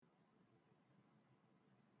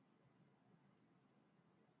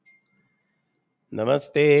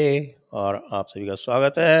नमस्ते और आप सभी का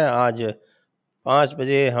स्वागत है। आज 5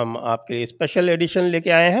 बजे हम आपके लिए स्पेशल एडिशन लेके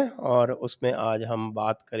आए हैं और उसमें आज हम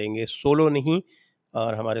बात करेंगे सोलो नहीं,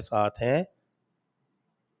 और हमारे साथ हैं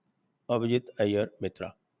अभिजीत अय्यर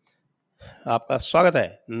मित्रा। आपका स्वागत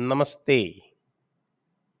है। नमस्ते।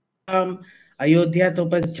 अयोध्या तो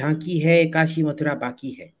बस झांकी है, काशी मथुरा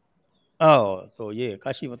बाकी है। तो ये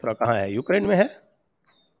काशी मथुरा कहाँ है? यूक्रेन में है?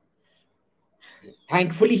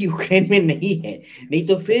 थैंकफुली यूक्रेन में नहीं है, नहीं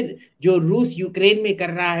तो फिर जो रूस यूक्रेन में कर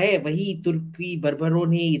रहा है वही तुर्की बर्बरों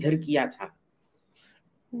ने इधर किया था।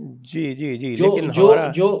 जी जी जी, जो लेकिन जो हमारा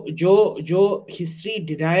जो जो जो हिस्ट्री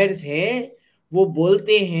डिनायर्स है वो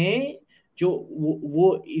बोलते हैं, जो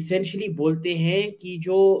वो इसेंशियली बोलते हैं कि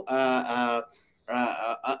जो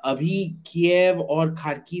अभी किएव और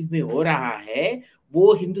खार्किव में हो रहा है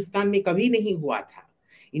वो हिंदुस्तान में कभी नहीं हुआ था।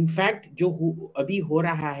 इनफैक्ट जो अभी हो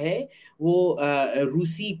रहा है वो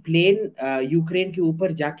रूसी प्लेन यूक्रेन के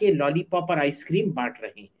ऊपर जाके लॉलीपॉप और आइसक्रीम बांट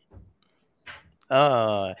रहे हैं।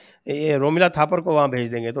 ये रोमिला थापर को वहाँ भेज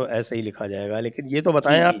देंगे तो ऐसे ही लिखा जाएगा। लेकिन ये तो जी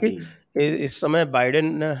बताएं जी आपकी जी। इस समय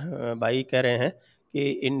बाइडेन भाई कह रहे हैं कि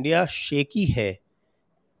इंडिया शेकी है।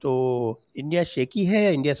 तो इंडिया शेकी है या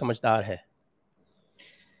इंडिया समझदार है?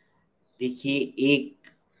 देखिए, एक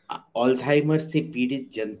अल्जाइमर से पीड़ित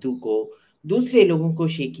जंतु को दूसरे लोगों को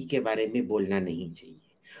शेकी के बारे में बोलना नहीं चाहिए।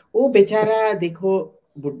 वो बेचारा देखो,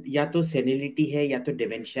 या तो सेनिलिटी है या तो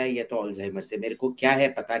डिमेंशिया या तो अल्जाइमर से, मेरे को क्या है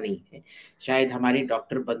पता नहीं है। शायद हमारे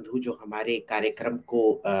डॉक्टर बंधु जो हमारे कार्यक्रम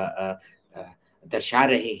को दर्शा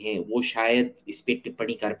रहे हैं वो शायद इस पे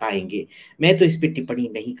टिप्पणी कर पाएंगे। मैं तो इस पे टिप्पणी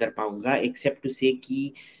नहीं कर पाऊंगा एक्सेप्ट टू से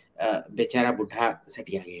कि बेचारा बुढ़ा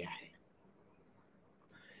सटिया गया है।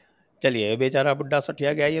 चलिए, बेचारा बुड्ढा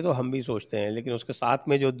सठिया गया ये तो हम भी सोचते हैं, लेकिन उसके साथ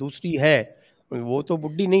में जो दूसरी है वो तो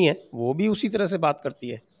बुड्ढी नहीं है, वो भी उसी तरह से बात करती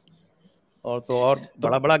है और तो और तो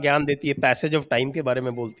बड़ा बड़ा ज्ञान देती है, पैसेज ऑफ टाइम के बारे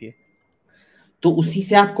में बोलती है। तो उसी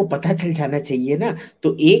से आपको पता चल जाना चाहिए ना।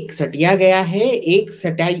 तो एक सटिया गया है, एक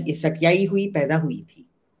सटियाई हुई पैदा हुई थी।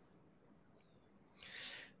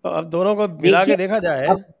 तो अब दोनों को मिला देखिए, के देखा जाए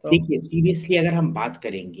अब तो देखिए सीरियसली अगर हम बात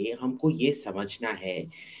करेंगे, हमको ये समझना है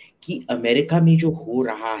कि अमेरिका में जो हो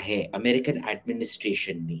रहा है, अमेरिकन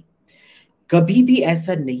एडमिनिस्ट्रेशन में कभी भी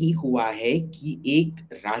ऐसा नहीं हुआ है कि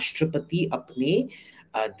एक राष्ट्रपति अपने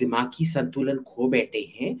दिमागी संतुलन खो बैठे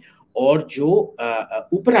हैं और जो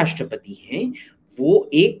उपराष्ट्रपति हैं वो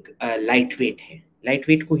एक लाइट वेट है। लाइट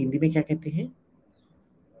वेट को हिंदी में क्या कहते हैं?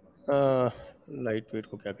 लाइट वेट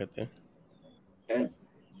को क्या कहते हैं?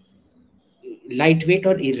 लाइट वेट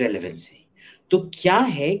और इररेलेवेंस है। तो क्या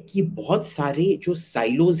है कि बहुत सारे जो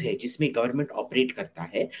साइलोज है जिसमें गवर्नमेंट ऑपरेट करता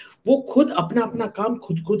है वो खुद अपना अपना काम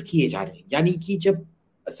खुद खुद किए जा रहे हैं। यानी कि जब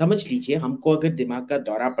समझ लीजिए हमको अगर दिमाग का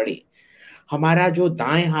दौरा पड़े, हमारा जो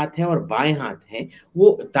दाएं हाथ है और बाएं हाथ है,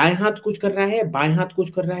 वो दाएं हाथ कुछ कर रहा है, बाएं हाथ कुछ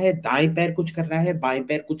कर रहा है, दाएं पैर कुछ कर रहा है, बाएं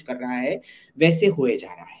पैर कुछ कर रहा है, वैसे होए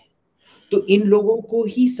जा रहा है। तो इन लोगों को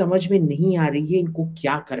ही समझ में नहीं आ रही है इनको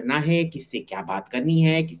क्या करना है, किससे क्या बात करनी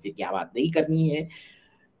है, किससे क्या बात नहीं करनी है।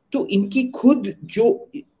 तो इनकी खुद जो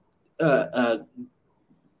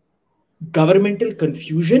गवर्नमेंटल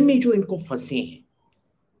कंफ्यूजन में जो इनको फंसे हैं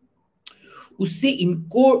उससे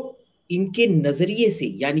इनको इनके नजरिए से,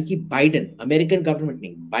 यानी कि बाइडन, अमेरिकन गवर्नमेंट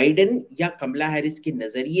नहीं, बाइडन या कमला हैरिस के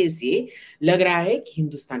नजरिए से लग रहा है कि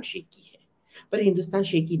हिंदुस्तान शेकी है। पर हिंदुस्तान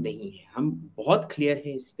शेकी नहीं है। हम बहुत क्लियर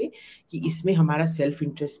है इस पे कि इसमें हमारा सेल्फ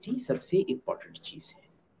इंटरेस्ट ही सबसे इंपॉर्टेंट चीज है।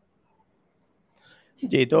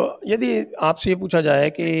 जी, तो यदि आपसे ये पूछा जाए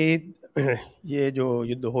कि ये जो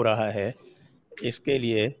युद्ध हो रहा है इसके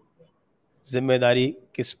लिए जिम्मेदारी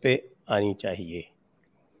किस पे आनी चाहिए,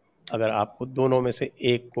 अगर आपको दोनों में से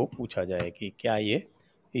एक को पूछा जाए कि क्या ये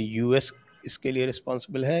यूएस इसके लिए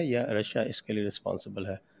रिस्पॉन्सिबल है या रशिया इसके लिए रिस्पॉन्सिबल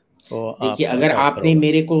है, तो देखिए, आपका क्या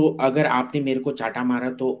उत्तर होगा? अगर आपने मेरे को चाटा मारा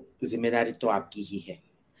तो जिम्मेदारी तो आपकी ही है।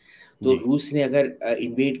 तो जी। रूस ने अगर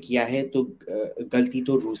इन्वेड किया है तो गलती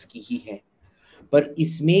तो रूस की ही है। पर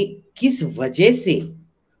इसमें किस वजह से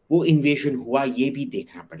वो इन्वेशन हुआ ये भी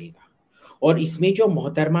देखना पड़ेगा। और इसमें जो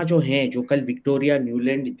मोहतरमा जो हैं, जो कल विक्टोरिया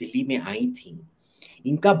न्यूलैंड दिल्ली में आई थी,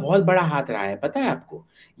 इनका बहुत बड़ा हाथ रहा है, पता है आपको?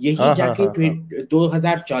 यही हाँ हाँ जाके हाँ हाँ।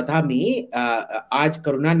 2014 में आज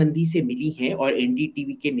करुणानंदी से मिली हैं और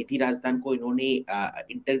एनडीटीवी के नीति राजदान को इन्होंने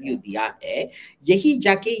इंटरव्यू दिया है। यही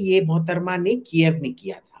जाके ये मोहतरमा ने किएव में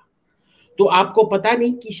किया था। तो आपको पता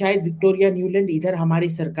नहीं कि शायद विक्टोरिया न्यूलैंड इधर हमारी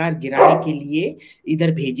सरकार गिराने के लिए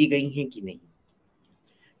इधर भेजी गई हैं कि नहीं,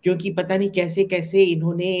 क्योंकि पता नहीं कैसे कैसे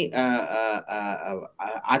इन्होंने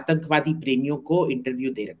आतंकवादी प्रेमियों को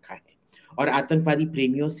इंटरव्यू दे रखा है और आतंकवादी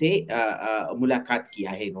प्रेमियों से मुलाकात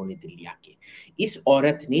किया है इन्होंने दिल्ली आके। इस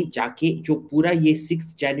औरत ने जाके जो पूरा ये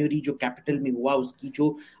 6 जनवरी जो कैपिटल में हुआ उसकी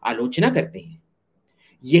जो आलोचना करते हैं,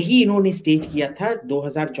 यही इन्होंने स्टेज किया था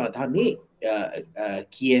 2014 में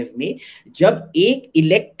कीव में, जब एक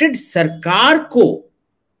इलेक्टेड सरकार को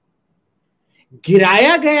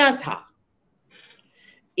गिराया गया था,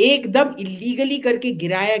 एकदम इलीगली करके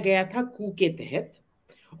गिराया गया था कू के तहत,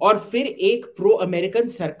 और फिर एक प्रो अमेरिकन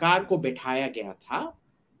सरकार को बैठाया गया था,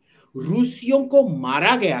 रूसियों को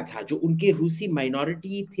मारा गया था, जो उनके रूसी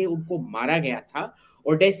माइनॉरिटी थे उनको मारा गया था।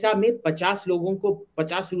 ओडेसा में 50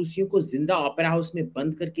 रूसियों को जिंदा ओपेरा हाउस में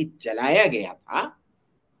बंद करके जलाया गया था,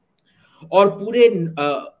 और पूरे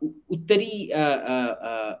उत्तरी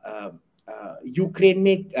यूक्रेन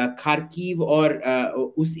में खार्किव और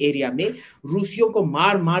उस एरिया में रूसियों को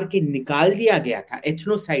मार मार के निकाल दिया गया था,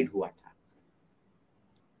 एथनोसाइड हुआ था।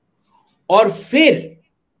 और फिर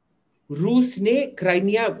रूस ने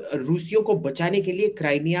क्राइमिया, रूसियों को बचाने के लिए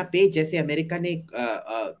क्राइमिया पे, जैसे अमेरिका ने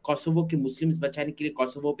कोसोवो के मुस्लिम्स बचाने के लिए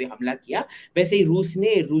कोसोवो पे हमला किया, वैसे ही रूस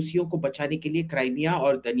ने रूसियों को बचाने के लिए क्राइमिया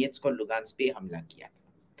और दोनेत्स्क और लुगांस्क पे हमला किया था।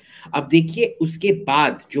 अब देखिए उसके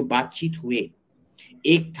बाद जो बातचीत हुए,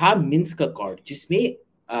 एक था मिन्स्क अकॉर्ड, जिसमें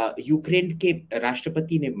यूक्रेन के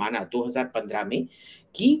राष्ट्रपति ने माना 2015 में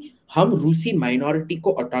कि हम रूसी माइनॉरिटी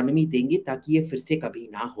को ऑटोनॉमी देंगे ताकि ये फिर से कभी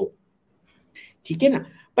ना हो, ठीक है ना।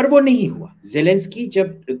 पर वो नहीं हुआ। जेलेंस्की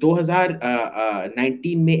जब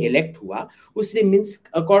 2019 में इलेक्ट हुआ, उसने मिन्स्क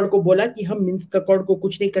अकॉर्ड को बोला कि हम मिन्स्क अकॉर्ड को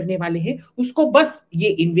कुछ नहीं करने वाले हैं। उसको बस ये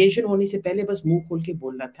इन्वेजन होने से पहले बस मुंह खोल के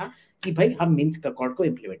बोलना था कि भाई हम मिन्स्क अकॉर्ड को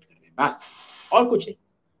इंप्लीमेंट कर रहे हैं, बस, और कुछ नहीं।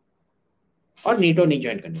 और नेटो नहीं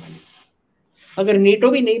ज्वाइन करने वाली। अगर नेटो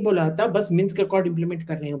भी नहीं बोला होता, बस मिन्स्क अकॉर्ड इंप्लीमेंट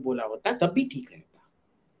कर रहे हैं बोला होता, तब भी ठीक रहता,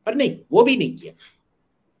 पर नहीं, वो भी नहीं किया।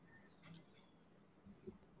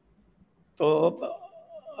 तो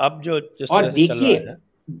अब जो जिस और तरह से चल रहा देखिए है,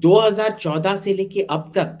 2014 से लेके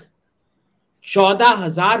अब तक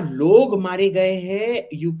 14,000 लोग मारे गए हैं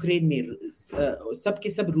यूक्रेन में, सब के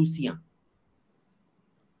सब रूसियां।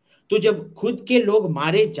 तो जब खुद के लोग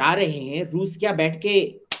मारे जा रहे हैं, रूस क्या बैठ के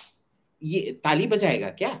ये ताली बजाएगा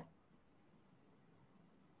क्या?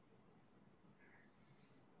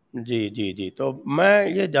 जी जी जी, तो मैं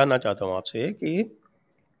ये जानना चाहता हूँ आपसे कि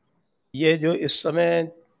ये जो इस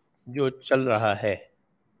समय जो चल रहा है,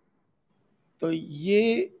 तो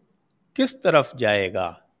ये किस तरफ जाएगा?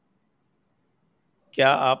 क्या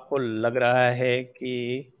आपको लग रहा है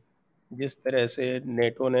कि जिस तरह से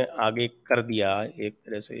नेटो ने आगे कर दिया एक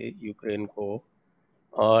तरह से यूक्रेन को,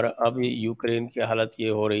 और अब यूक्रेन की हालत ये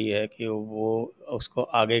हो रही है कि वो उसको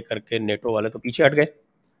आगे करके नेटो वाले तो पीछे हट गए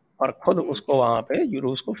और खुद उसको वहाँ पे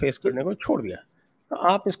रूस को फेस तो करने को छोड़ दिया, तो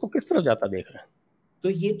आप इसको किस तरफ जाता देख रहे हैं? तो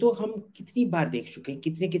ये तो हम कितनी बार देख चुके हैं,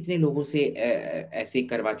 कितने कितने लोगों से ऐसे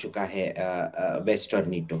करवा चुका है वेस्ट और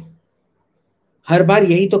नीटो। हर बार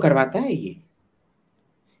यही तो करवाता है ये।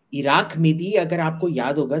 इराक में भी अगर आपको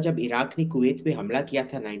याद होगा, जब इराक ने कुवैत पे हमला किया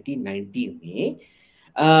था 1990 में,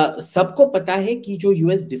 सबको पता है कि जो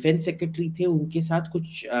यूएस डिफेंस सेक्रेटरी थे उनके साथ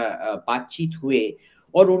कुछ बातचीत हुए,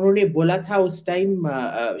 और उन्होंने बोला था उस टाइम,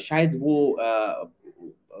 शायद वो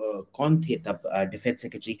कौन थे तब डिफेंस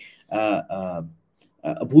सेक्रेटरी,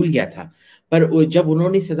 भूल गया था। पर जब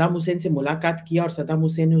उन्होंने सदाम हुसैन से मुलाकात किया और सदाम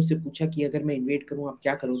हुसैन ने उससे पूछा कि अगर मैं इन्वेड करूं आप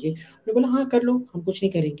क्या करोगे, उन्होंने बोला हाँ कर लो, हम कुछ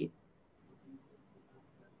नहीं करेंगे।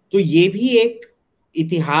 तो ये भी एक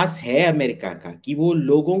इतिहास है अमेरिका का कि वो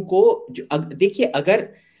लोगों को देखिए, अगर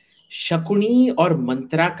शकुनी और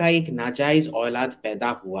मंत्रा का एक नाजायज औलाद पैदा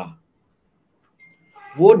हुआ,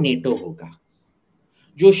 वो नेटो होगा।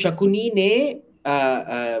 जो शकुनी ने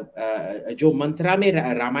जो मंत्रा में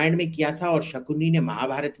रामायण में किया था और शकुनी ने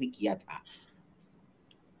महाभारत में किया था,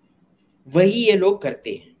 वही ये लोग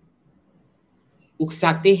करते हैं,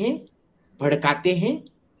 उकसाते हैं, भड़काते हैं,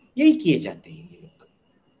 यही किए जाते हैं ये लोग।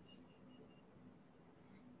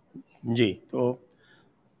 जी, तो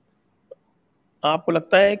आपको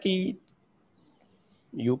लगता है कि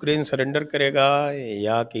यूक्रेन सरेंडर करेगा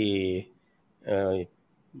या कि अ,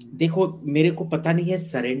 देखो मेरे को पता नहीं है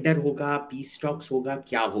सरेंडर होगा, पीस टॉक्स होगा,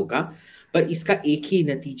 क्या होगा, पर इसका एक ही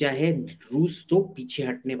नतीजा है, रूस तो पीछे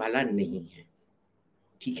हटने वाला नहीं है,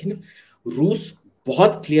 ठीक है ना। रूस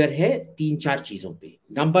बहुत क्लियर है 3-4 चीजों पे।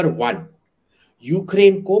 नंबर 1,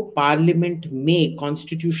 यूक्रेन को पार्लियामेंट में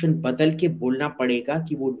कॉन्स्टिट्यूशन बदल के बोलना पड़ेगा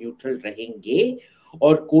कि वो न्यूट्रल रहेंगे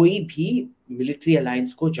और कोई भी मिलिट्री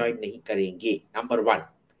अलायंस को ज्वाइन नहीं करेंगे, नंबर 1।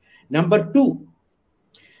 नंबर 2,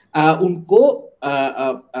 उनको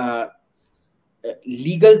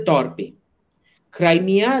लीगल तौर पे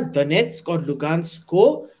क्राइमिया, दोनेत्स्क और लुगांस्क को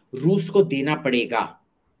रूस को देना पड़ेगा।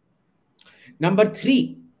 नंबर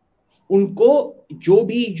 3, उनको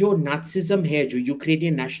जो नात्सिज्म है, जो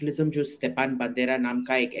यूक्रेनियन नेशनलिज्म, जो स्टेपान बांदेरा नाम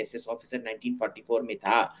का एक एसएस ऑफिसर 1944 में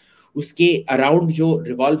था, उसके अराउंड जो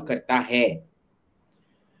रिवॉल्व करता है,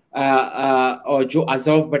 और जो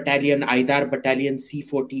अजोव बटालियन, आइदार बटालियन,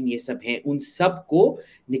 C-14 ये सब हैं, उन सब को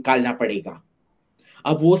निकालना पड़ेगा।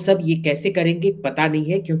 अब वो सब ये कैसे करेंगे पता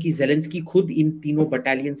नहीं है, क्योंकि जेलेंस्की खुद इन तीनों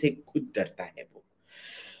बटालियन से खुद डरता है। वो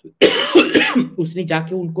उसने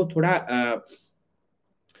जाके उनको थोड़ा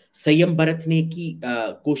संयम बरतने की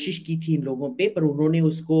कोशिश की थी इन लोगों पे, पर उन्होंने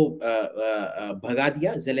उसको भगा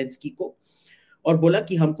दिया जेलेंस्की को, और बोला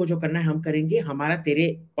कि हमको जो करना है हम करेंगे, हमारा तेरे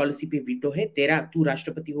पॉलिसी पे वीटो है, तेरा तू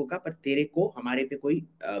राष्ट्रपति होगा पर तेरे को हमारे पे कोई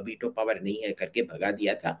वीटो पावर नहीं है करके भगा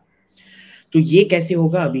दिया था। तो ये कैसे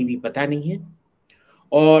होगा अभी भी पता नहीं है।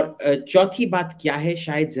 और चौथी बात क्या है,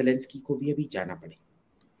 शायद जेलेंस्की को भी अभी जाना पड़े।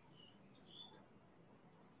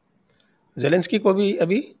 जेलेंस्की को भी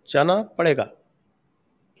अभी जाना पड़ेगा।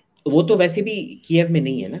 वो तो वैसे भी किएव में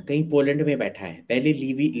नहीं है ना, कहीं पोलैंड में बैठा है। पहले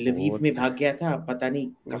लवीव वो में भाग गया था, अब पता नहीं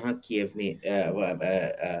कहाँ किएव में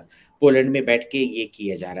पोलैंड में बैठ के ये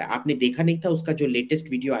किया जा रहा है। आपने देखा नहीं था उसका जो लेटेस्ट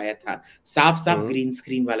वीडियो आया था, साफ साफ ग्रीन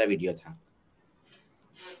स्क्रीन वाला वीडियो था।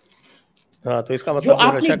 हाँ, तो इसका जो मतलब जो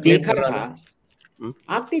आपने रशिया क्लेम देखा कर रहा था, था।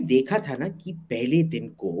 आपने देखा था ना कि पहले दिन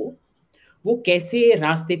को वो कैसे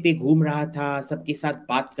रास्ते पे घूम रहा था, सबके साथ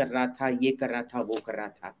बात कर रहा था, ये कर रहा था, वो कर रहा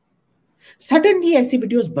था। सडनली ऐसे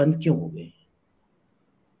वीडियोस बंद क्यों हो गए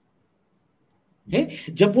हैं?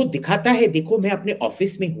 जब वो दिखाता है, देखो मैं अपने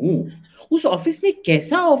ऑफिस में हूं, उस ऑफिस में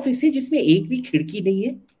कैसा ऑफिस है जिसमें एक भी खिड़की नहीं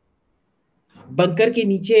है, बंकर के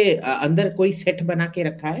नीचे अंदर कोई सेट बना के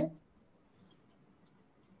रखा है।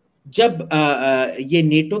 जब ये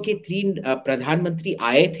नेटो के 3 प्रधानमंत्री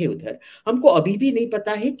आए थे उधर, हमको अभी भी नहीं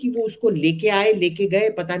पता है कि वो उसको लेके आए, लेके गए,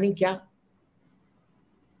 पता नहीं क्या।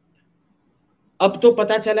 अब तो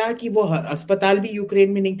पता चला कि वो अस्पताल भी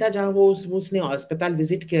यूक्रेन में नहीं था जहां उसने अस्पताल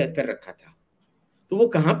विजिट कर रखा था। तो वो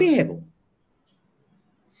कहां पे है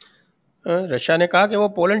रशिया ने कहा कि वो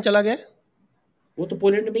पोलैंड चला गया। वो तो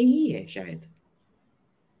पोलैंड में ही है शायद।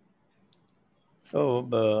 तो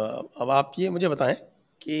अब आप ये मुझे बताएं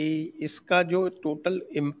कि इसका जो टोटल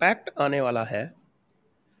इम्पैक्ट आने वाला है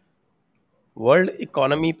वर्ल्ड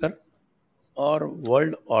इकोनॉमी पर और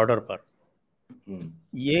वर्ल्ड ऑर्डर पर,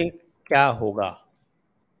 ये क्या होगा?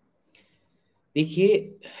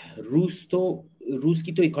 देखिए, रूस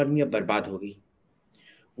की तो इकोनॉमी अब बर्बाद हो गई।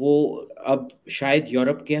 वो अब शायद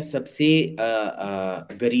यूरोप के सबसे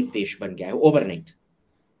गरीब देश बन गया है ओवरनाइट।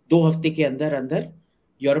 2 हफ्ते के अंदर अंदर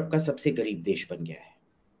यूरोप का सबसे गरीब देश बन गया है।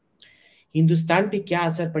 हिंदुस्तान पे क्या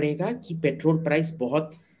असर पड़ेगा कि पेट्रोल प्राइस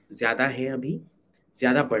बहुत ज्यादा है, अभी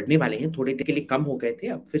ज्यादा बढ़ने वाले हैं। थोड़े देर के लिए कम हो गए थे,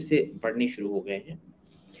 अब फिर से बढ़ने शुरू हो गए हैं।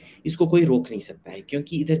 इसको कोई रोक नहीं सकता है,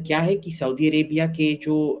 क्योंकि इधर क्या है कि सऊदी अरेबिया के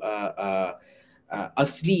जो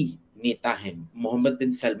असली नेता हैं मोहम्मद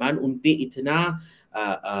बिन सलमान, उन पे इतना आ, आ,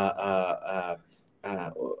 आ, आ, आ,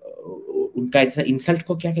 उनका इतना इंसल्ट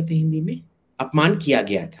को क्या कहते हैं हिंदी में, अपमान किया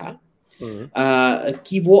गया था,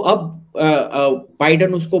 कि वो अब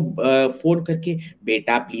बाइडन उसको फोन करके,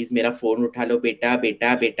 बेटा प्लीज मेरा फोन उठा लो, बेटा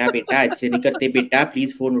बेटा बेटा बेटा, ऐसे नहीं करते बेटा,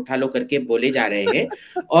 प्लीज फोन उठा लो करके बोले जा रहे हैं।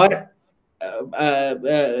 और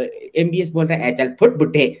MBS बोल रहा है, चल फुट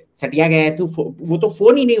बुड्ढे, सटिया गया है तू, वो तो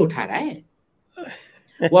फोन ही नहीं उठा रहा है।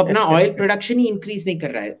 वो अपना ऑयल प्रोडक्शन ही इंक्रीज नहीं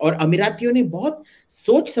कर रहा है। और अमीरातियों ने बहुत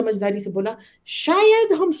सोच समझदारी से बोला,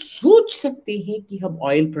 शायद हम सोच सकते हैं कि हम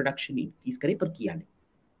ऑयल प्रोडक्शन इंक्रीज करें, पर किया नहीं।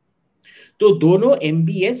 तो दोनों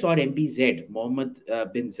MBS और MBZ, मोहम्मद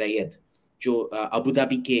बिन जैयद जो अबू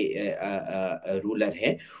धाबी के रूलर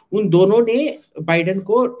है, उन दोनों ने बाइडन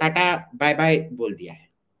को टाटा बाय बाय बोल दिया है।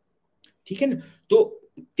 ठीक है ना। तो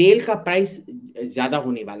तेल का प्राइस ज्यादा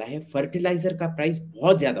होने वाला है, फर्टिलाइजर का प्राइस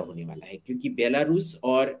बहुत ज्यादा होने वाला है, क्योंकि बेलारूस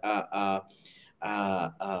और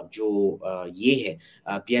ये है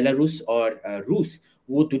बेलारूस और रूस,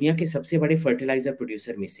 वो दुनिया के सबसे बड़े फर्टिलाइजर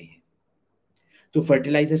प्रोड्यूसर में से है। तो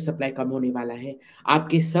फर्टिलाइजर सप्लाई कम होने वाला है।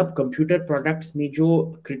 आपके सब कंप्यूटर प्रोडक्ट्स में जो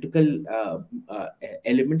क्रिटिकल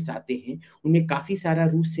एलिमेंट्स आते हैं, उनमें काफी सारा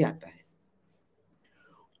रूस से आता है।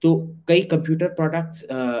 तो कई computer products,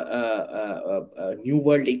 new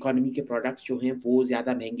world economy के प्रोडक्ट्स जो हैं वो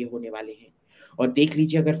ज्यादा महंगे होने वाले हैं। और देख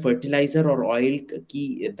लीजिए, अगर फर्टिलाइजर और ऑयल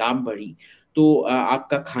की दाम बढ़ी, तो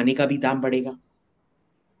आपका खाने का भी दाम बढ़ेगा।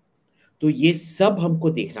 तो ये सब हमको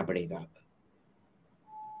देखना पड़ेगा।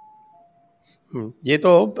 ये तो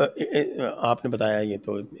आपने बताया, ये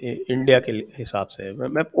तो इंडिया के हिसाब से,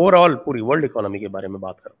 मैं ओवरऑल पूरी वर्ल्ड इकोनॉमी के बारे में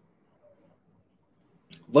बात कर रहा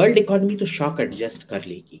वर्ल्ड इकोनॉमी तो शॉक एडजस्ट कर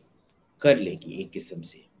लेगी एक किस्म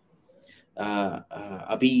से।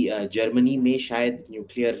 अभी जर्मनी में शायद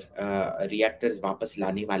न्यूक्लियर रिएक्टर्स वापस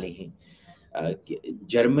लाने वाले हैं।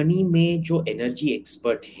 जर्मनी में जो एनर्जी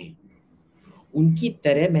एक्सपर्ट हैं, उनकी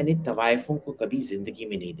तरह मैंने तवायफों को कभी जिंदगी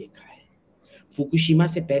में नहीं देखा है। फुकुशिमा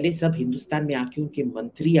से पहले सब हिंदुस्तान में आके, उनके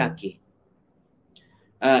मंत्री आके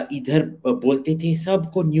इधर बोलते थे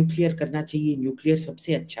सबको न्यूक्लियर करना चाहिए, न्यूक्लियर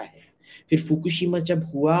सबसे अच्छा है। फिर फुकुशिमा जब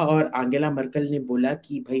हुआ और आंगेला मर्केल ने बोला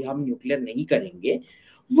कि भाई हम न्यूक्लियर नहीं करेंगे,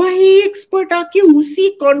 वही एक्सपर्ट आके उसी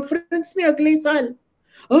कॉन्फ्रेंस में अगले साल,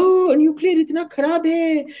 ओ न्यूक्लियर इतना खराब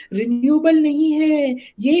है, रिन्यूएबल नहीं है,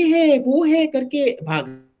 ये है वो है करके भाग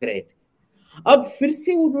रहे थे। अब फिर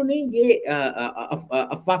से उन्होंने ये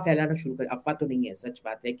अफवाह फैलाना शुरू कर, अफवाह तो नहीं है, सच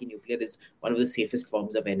बात है कि nuclear is one of the safest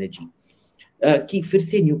forms of energy, कि फिर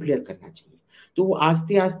से न्यूक्लियर करना चाहिए। तो वो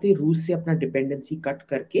आस्ते आस्ते रूस से अपना डिपेंडेंसी कट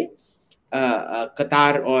करके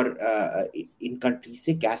कतार और इन कंट्रीज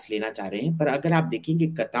से गैस लेना चाह रहे हैं। पर अगर आप देखेंगे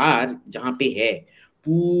कतार जहां पे है,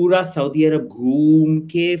 पूरा सऊदी अरब घूम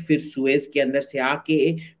के फिर सुएज के अंदर से आके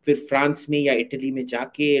फिर फ्रांस में या इटली में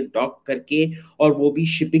जाके डॉक करके, और वो भी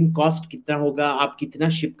शिपिंग कॉस्ट कितना होगा, आप कितना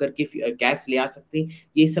शिप करके गैस ले आ सकते हैं,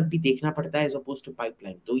 ये सब भी देखना पड़ता है एज अपोज टू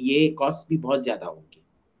पाइपलाइन, तो ये कॉस्ट भी बहुत ज्यादा होंगे।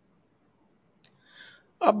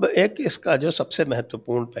 अब एक इसका जो सबसे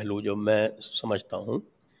महत्वपूर्ण पहलू जो मैं समझता हूँ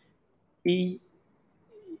कि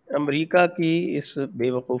अमेरिका की इस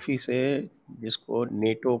बेवकूफ़ी से, जिसको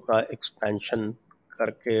नेटो का एक्सपेंशन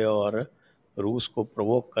करके और रूस को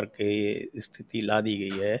प्रोवोक करके ये स्थिति ला दी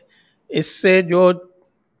गई है, इससे जो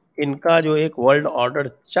इनका जो एक वर्ल्ड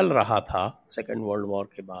ऑर्डर चल रहा था सेकेंड वर्ल्ड वॉर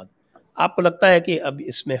के बाद, आपको लगता है कि अब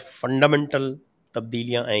इसमें फंडामेंटल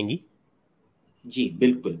तब्दीलियां आएंगी? जी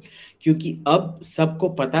बिल्कुल, क्योंकि अब सबको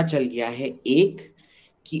पता चल गया है एक,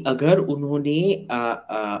 कि अगर उन्होंने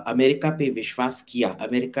अमेरिका पे विश्वास किया,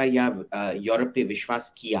 अमेरिका या यूरोप पे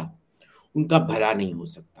विश्वास किया, उनका भला नहीं हो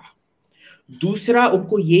सकता। दूसरा,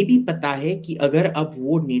 उनको ये भी पता है कि अगर अब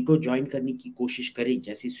वो नेटो ज्वाइन करने की कोशिश करें,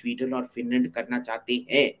 जैसे स्वीडन और फिनलैंड करना चाहते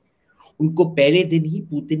हैं, उनको पहले दिन ही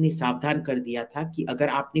पुतिन ने सावधान कर दिया था कि अगर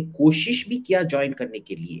आपने कोशिश भी किया ज्वाइन करने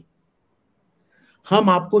के लिए, हम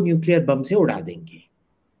आपको न्यूक्लियर बम से उड़ा देंगे।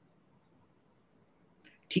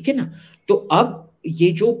 ठीक है ना? तो अब ये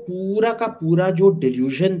जो पूरा का पूरा जो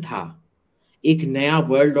डिल्यूजन था, एक नया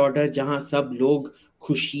वर्ल्ड ऑर्डर जहां सब लोग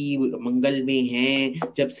खुशी मंगल में हैं,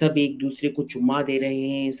 जब सब एक दूसरे को चुम्मा दे रहे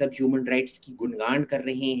हैं, सब ह्यूमन राइट्स की गुणगान कर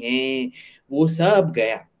रहे हैं, वो सब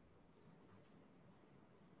गया।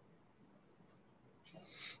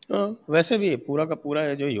 वैसे भी पूरा का पूरा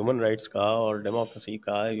है जो ह्यूमन राइट्स का और डेमोक्रेसी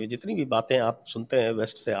का, ये जितनी भी बातें आप सुनते हैं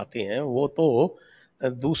वेस्ट से आती हैं, वो तो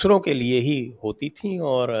दूसरों के लिए ही होती थी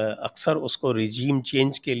और अक्सर उसको रिजीम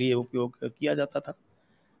चेंज के लिए उपयोग किया जाता था।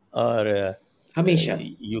 और हमेशा।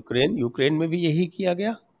 यूक्रेन यूक्रेन में भी यही किया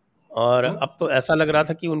गया। और हाँ अब तो ऐसा लग रहा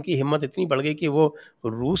था कि उनकी हिम्मत इतनी बढ़ गई कि वो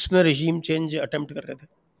रूस में रिजीम चेंज अटेम्प्ट कर रहे थे।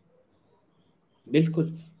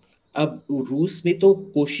 बिल्कुल। अब रूस में तो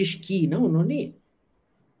कोशिश की ना उन्होंने,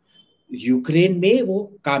 यूक्रेन में वो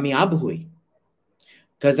कामयाब हुए,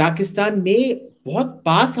 कजाकिस्तान में बहुत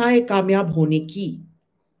पास आए कामयाब होने की।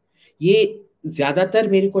 ये ज्यादातर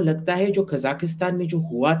मेरे को लगता है जो कजाकिस्तान में जो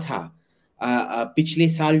हुआ था पिछले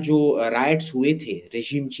साल, जो राइट्स हुए थे,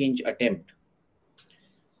 रेजिम चेंज अटेम्प्ट,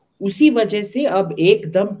 उसी वजह से अब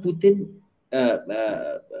एकदम पुतिन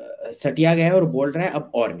सटिया गया और बोल रहा है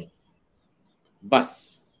अब और नहीं,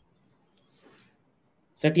 बस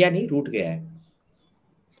सटिया नहीं, रूठ गया है।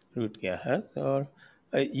 रूट किया है। और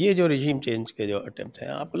ये जो रिजीम चेंज के जो अटेम्प्ट हैं,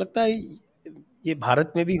 आपको लगता है ये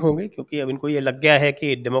भारत में भी होंगे? क्योंकि अब इनको ये लग गया है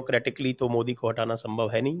कि डेमोक्रेटिकली तो मोदी को हटाना संभव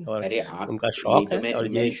है नहीं, और अरे आप, उनका यही शौक तो है। और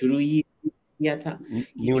ये मैंने शुरू ही किया था कि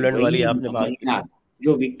जो न्यूलैंड वाली वही आपने बात की महिला, थी।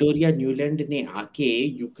 जो विक्टोरिया न्यूलैंड ने आके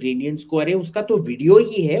यूक्रेनियंस को, अरे उसका तो वीडियो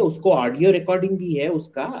ही है, उसको ऑडियो रिकॉर्डिंग भी है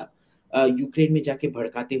उसका, यूक्रेन में जाके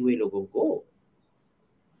भड़काते हुए लोगों को।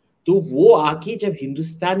 तो वो आके जब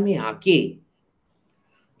हिंदुस्तान में आके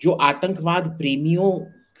जो आतंकवाद प्रेमियों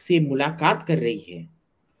से मुलाकात कर रही है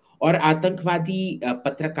और आतंकवादी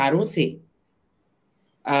पत्रकारों से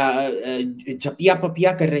झपिया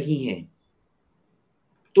पपिया कर रही हैं,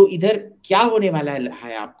 तो इधर क्या होने वाला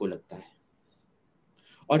है आपको लगता है?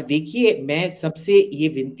 और देखिए, मैं सबसे ये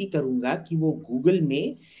विनती करूंगा कि वो गूगल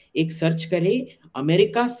में एक सर्च करें,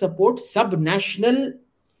 अमेरिका सपोर्ट सब नेशनल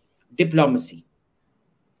डिप्लोमेसी,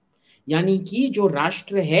 यानी कि जो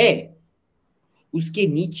राष्ट्र है उसके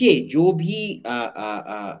नीचे जो भी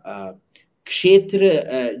क्षेत्र,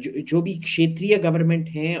 जो भी क्षेत्रीय गवर्नमेंट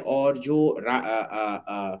हैं और जो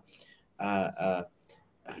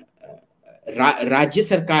राज्य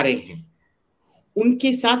सरकारें हैं,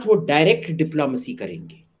 उनके साथ वो डायरेक्ट डिप्लोमेसी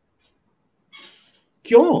करेंगे।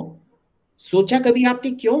 क्यों? सोचा कभी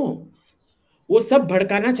आपने क्यों? वो सब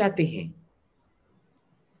भड़काना चाहते हैं।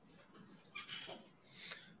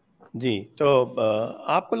 जी, तो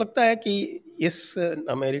आपको लगता है कि इस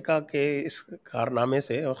अमेरिका के इस कारनामे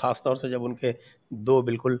से, और ख़ास तौर से जब उनके दो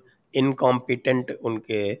बिल्कुल इनकॉम्पिटेंट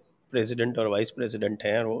उनके प्रेसिडेंट और वाइस प्रेसिडेंट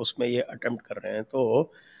हैं और वो उसमें ये अटेम्प्ट कर रहे हैं,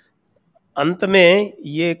 तो अंत में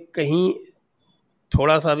ये कहीं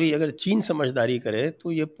थोड़ा सा भी अगर चीन समझदारी करे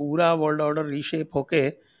तो ये पूरा वर्ल्ड ऑर्डर रीशेप होके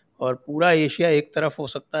और पूरा एशिया एक तरफ हो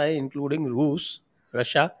सकता है, इंक्लूडिंग रूस,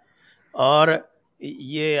 रशिया, और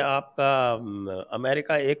ये आपका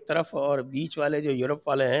अमेरिका एक तरफ, और बीच वाले जो यूरोप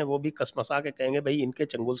वाले हैं वो भी कसमसा के कहेंगे भाई इनके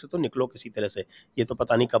चंगुल से तो निकलो किसी तरह से, ये तो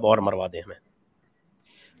पता नहीं कब और मरवा दे हमें।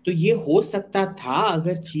 तो ये हो सकता था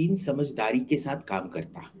अगर चीन समझदारी के साथ काम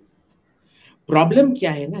करता। प्रॉब्लम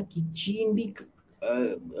क्या है ना कि चीन भी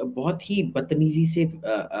बहुत ही बदतमीजी से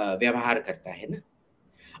व्यवहार करता है ना।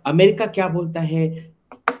 अमेरिका क्या बोलता है,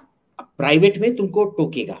 प्राइवेट में तुमको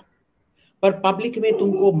टोकेगा पर पब्लिक में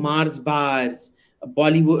तुमको मार्स बार्स,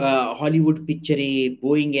 बॉलीवुड, हॉलीवुड पिक्चरें,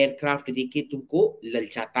 बोइंग एयरक्राफ्ट देके तुमको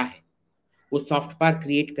ललचाता है। वो सॉफ्ट पावर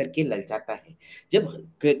क्रिएट करके ललचाता है। जब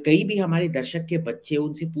कई भी हमारे दर्शक के बच्चे,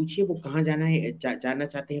 उनसे पूछिए वो कहाँ जाना है, जाना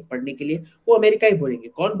चाहते हैं पढ़ने के लिए, वो अमेरिका ही बोलेंगे।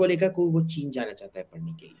 कौन बोलेगा कोई वो चीन जाना चाहता है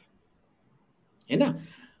पढ़ने के लिए, है ना।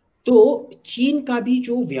 तो चीन का भी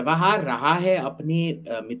जो व्यवहार रहा है अपने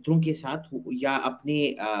मित्रों के साथ, या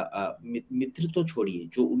अपने मित्र तो छोड़िए,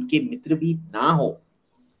 जो उनके मित्र भी ना हो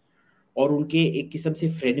और उनके एक किस्म से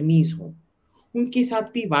फ्रेनमीज हो, उनके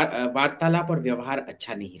साथ भी वार्तालाप और व्यवहार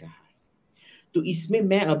अच्छा नहीं रहा है। तो इसमें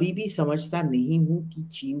मैं अभी भी समझता नहीं हूं कि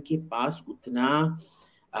चीन के पास उतना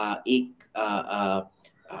एक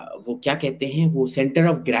वो क्या कहते हैं, वो सेंटर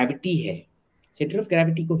ऑफ ग्रेविटी है। सेंटर ऑफ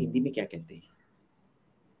ग्रेविटी को हिंदी में क्या कहते हैं?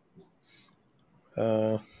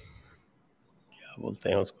 क्या बोलते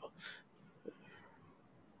हैं उसको,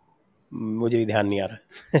 मुझे भी ध्यान नहीं आ रहा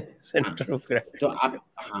है हाँ, सेंटर ऑफ तो ग्रेविटी। आप,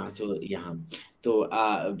 हाँ, तो यहाँ, तो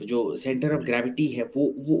जो सेंटर ऑफ ग्रेविटी है वो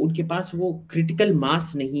उनके पास वो क्रिटिकल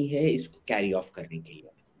मास नहीं है इसको कैरी ऑफ करने के लिए।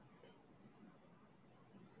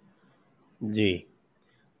 जी,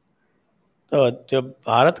 तो जो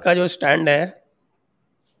भारत का जो स्टैंड है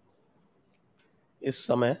इस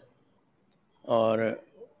समय, और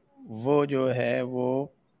वो जो है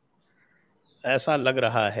वो ऐसा लग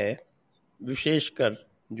रहा है, विशेषकर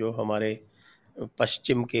जो हमारे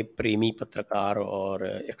पश्चिम के प्रेमी पत्रकार और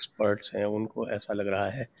एक्सपर्ट्स हैं उनको ऐसा लग रहा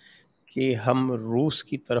है कि हम रूस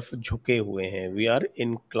की तरफ झुके हुए हैं, we are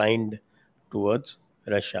inclined towards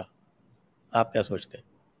Russia. आप क्या सोचते हैं?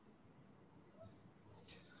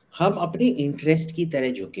 हम अपने इंटरेस्ट की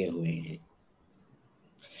तरह झुके हुए हैं।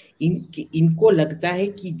 इनको लगता है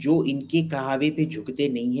कि जो इनके कहावे पे झुकते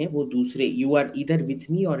नहीं है वो दूसरे, you are either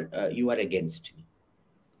with me और यू आर अगेंस्ट मी।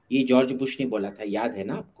 ये जॉर्ज बुश ने बोला था, याद है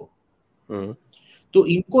ना आपको। हम्म। तो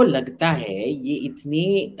इनको लगता है, ये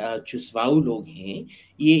इतने चुसवाऊ लोग हैं,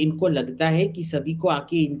 ये इनको लगता है कि सभी को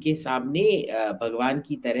आके इनके सामने भगवान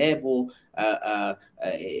की तरह वो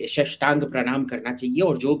साष्टांग प्रणाम करना चाहिए,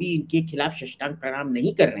 और जो भी इनके खिलाफ साष्टांग प्रणाम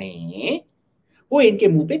नहीं कर रहे हैं वो इनके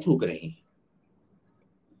मुंह पे थूक रहे हैं।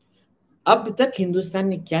 अब तक हिंदुस्तान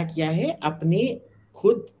ने क्या किया है, अपने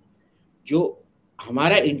खुद जो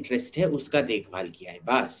हमारा इंटरेस्ट है उसका देखभाल किया है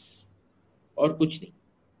बस, और कुछ नहीं।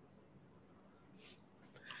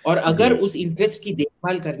 और जी। अगर उस इंटरेस्ट की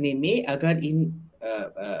देखभाल करने में अगर इन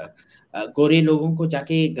गोरे लोगों को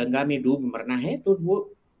जाके गंगा में डूब मरना है तो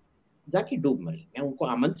वो जाके डूब मरे। मैं उनको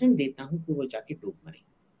आमंत्रण देता हूं कि वो जाके डूब मरे,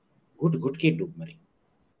 घुट घुट के डूब मरे।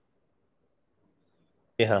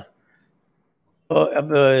 जी हाँ। तो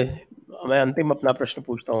अब मैं अंतिम अपना प्रश्न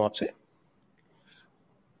पूछता हूँ आपसे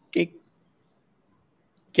कि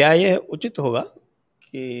क्या यह उचित होगा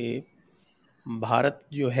कि भारत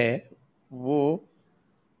जो है वो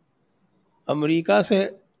अमेरिका से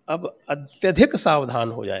अब अत्यधिक सावधान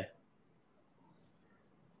हो जाए?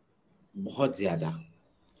 बहुत ज्यादा,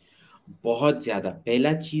 बहुत ज्यादा।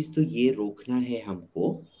 पहला चीज तो ये रोकना है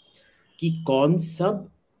हमको कि कौन सब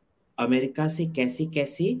अमेरिका से कैसे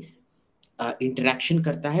कैसे इंटरेक्शन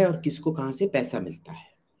करता है और किसको कहां से पैसा मिलता है।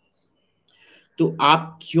 तो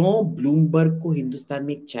आप क्यों ब्लूमबर्ग को हिंदुस्तान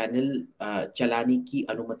में एक चैनल चलाने की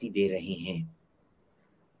अनुमति दे रहे हैं?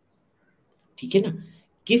 ठीक है ना।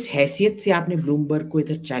 किस हैसियत से आपने ब्लूमबर्ग को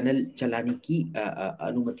इधर चैनल चलाने की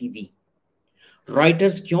अनुमति दी?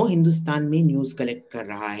 रॉयटर्स क्यों हिंदुस्तान में न्यूज कलेक्ट कर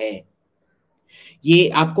रहा है? ये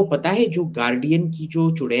आपको पता है, जो गार्डियन की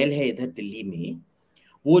जो चुड़ैल है इधर दिल्ली में,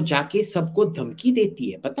 वो जाके सबको धमकी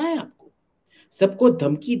देती है, पता है आपको? सबको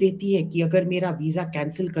धमकी देती है कि अगर मेरा वीजा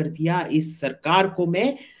कैंसिल कर दिया, इस सरकार को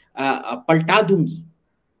मैं पलटा दूंगी।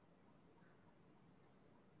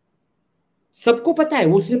 सबको पता है।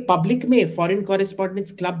 वो उसने पब्लिक में, फॉरेन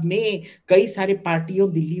कॉरेस्पॉन्डेंट्स क्लब में, कई सारे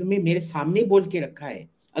पार्टियों दिल्ली में मेरे सामने बोल के रखा है,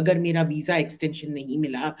 अगर मेरा वीजा एक्सटेंशन नहीं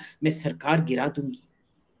मिला मैं सरकार गिरा दूंगी।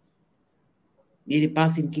 मेरे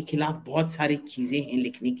पास इनके खिलाफ बहुत सारी चीजें हैं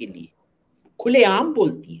लिखने के लिए, खुलेआम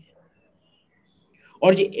बोलती है।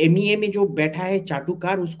 और जो MEA में जो बैठा है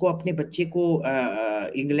चाटुकार, उसको अपने बच्चे को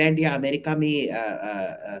इंग्लैंड या अमेरिका में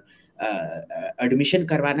एडमिशन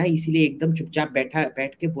करवाना है, इसीलिए एकदम चुपचाप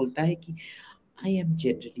बैठ के बोलता है कि I am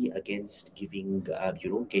generally against giving,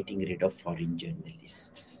 getting rid of foreign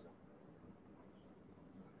journalists.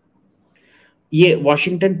 ये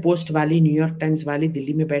वॉशिंगटन पोस्ट वाले, न्यूयॉर्क टाइम्स वाले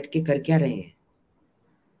दिल्ली में बैठ के कर क्या रहे हैं?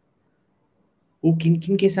 वो किन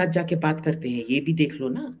किन के साथ जाके बात करते हैं, ये भी देख लो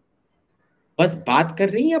ना। बस बात कर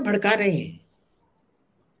रही हैं या भड़का रहे हैं?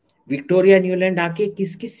 विक्टोरिया न्यूलैंड आके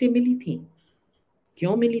किस किस से मिली थी,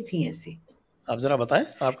 क्यों मिली थी ऐसे? आप जरा बताएं,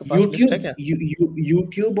 आपके पास लिस्ट है क्या?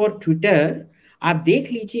 यूट्यूब और ट्विटर आप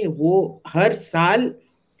देख लीजिए, वो हर साल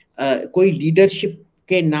कोई लीडरशिप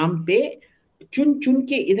के नाम पे चुन चुन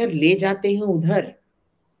के इधर ले जाते हैं, उधर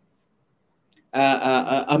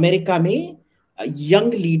अमेरिका में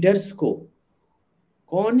यंग लीडर्स को।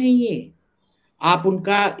 कौन है ये? आप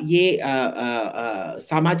उनका ये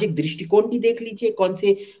सामाजिक दृष्टिकोण भी देख लीजिए, कौन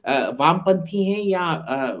से वामपंथी हैं या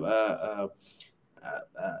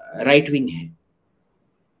राइट विंग है।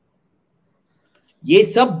 ये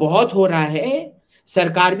सब बहुत हो रहा है।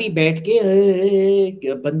 सरकार भी बैठ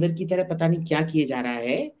के बंदर की तरह पता नहीं क्या किए जा रहा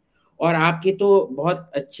है। और आपके तो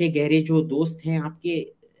बहुत अच्छे गहरे जो दोस्त हैं आपके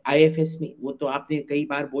IFS में, वो तो आपने कई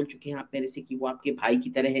बार बोल चुके हैं आप मेरे से कि वो आपके भाई की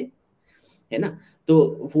तरह है ना।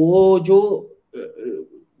 तो वो जो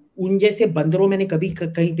उन जैसे बंदरों मैंने कभी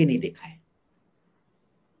कहीं पे नहीं देखा है।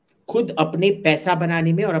 खुद अपने पैसा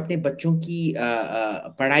बनाने में और अपने बच्चों की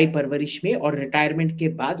पढ़ाई परवरिश में, और रिटायरमेंट के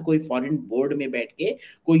बाद कोई फॉरेन बोर्ड में बैठ के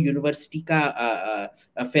कोई यूनिवर्सिटी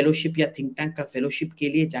का फेलोशिप या थिंक टैंक का फेलोशिप के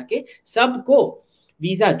लिए जाके सबको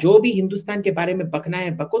वीजा, जो भी हिंदुस्तान के बारे में बकना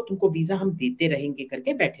है बको, तुमको वीजा हम देते रहेंगे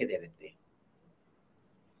करके बैठे दे रहते हैं।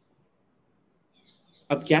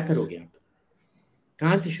 अब क्या करोगे आप?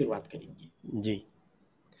 कहां से शुरुआत करेंगे? जी,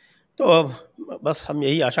 तो अब बस हम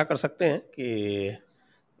यही आशा कर सकते हैं कि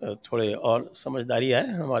थोड़े और समझदारी आए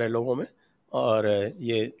हमारे लोगों में, और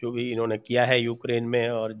ये जो भी इन्होंने किया है यूक्रेन में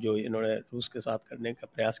और जो इन्होंने रूस के साथ करने का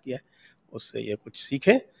प्रयास किया है, उससे ये कुछ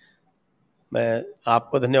सीखें। मैं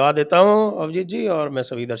आपको धन्यवाद देता हूं अभिजीत जी, और मैं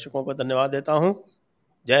सभी दर्शकों को धन्यवाद देता हूं।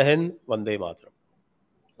 जय Hind, Vande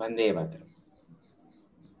Mataram. Vande Mataram.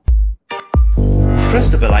 Press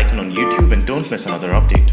the bell icon on YouTube and don't miss another update.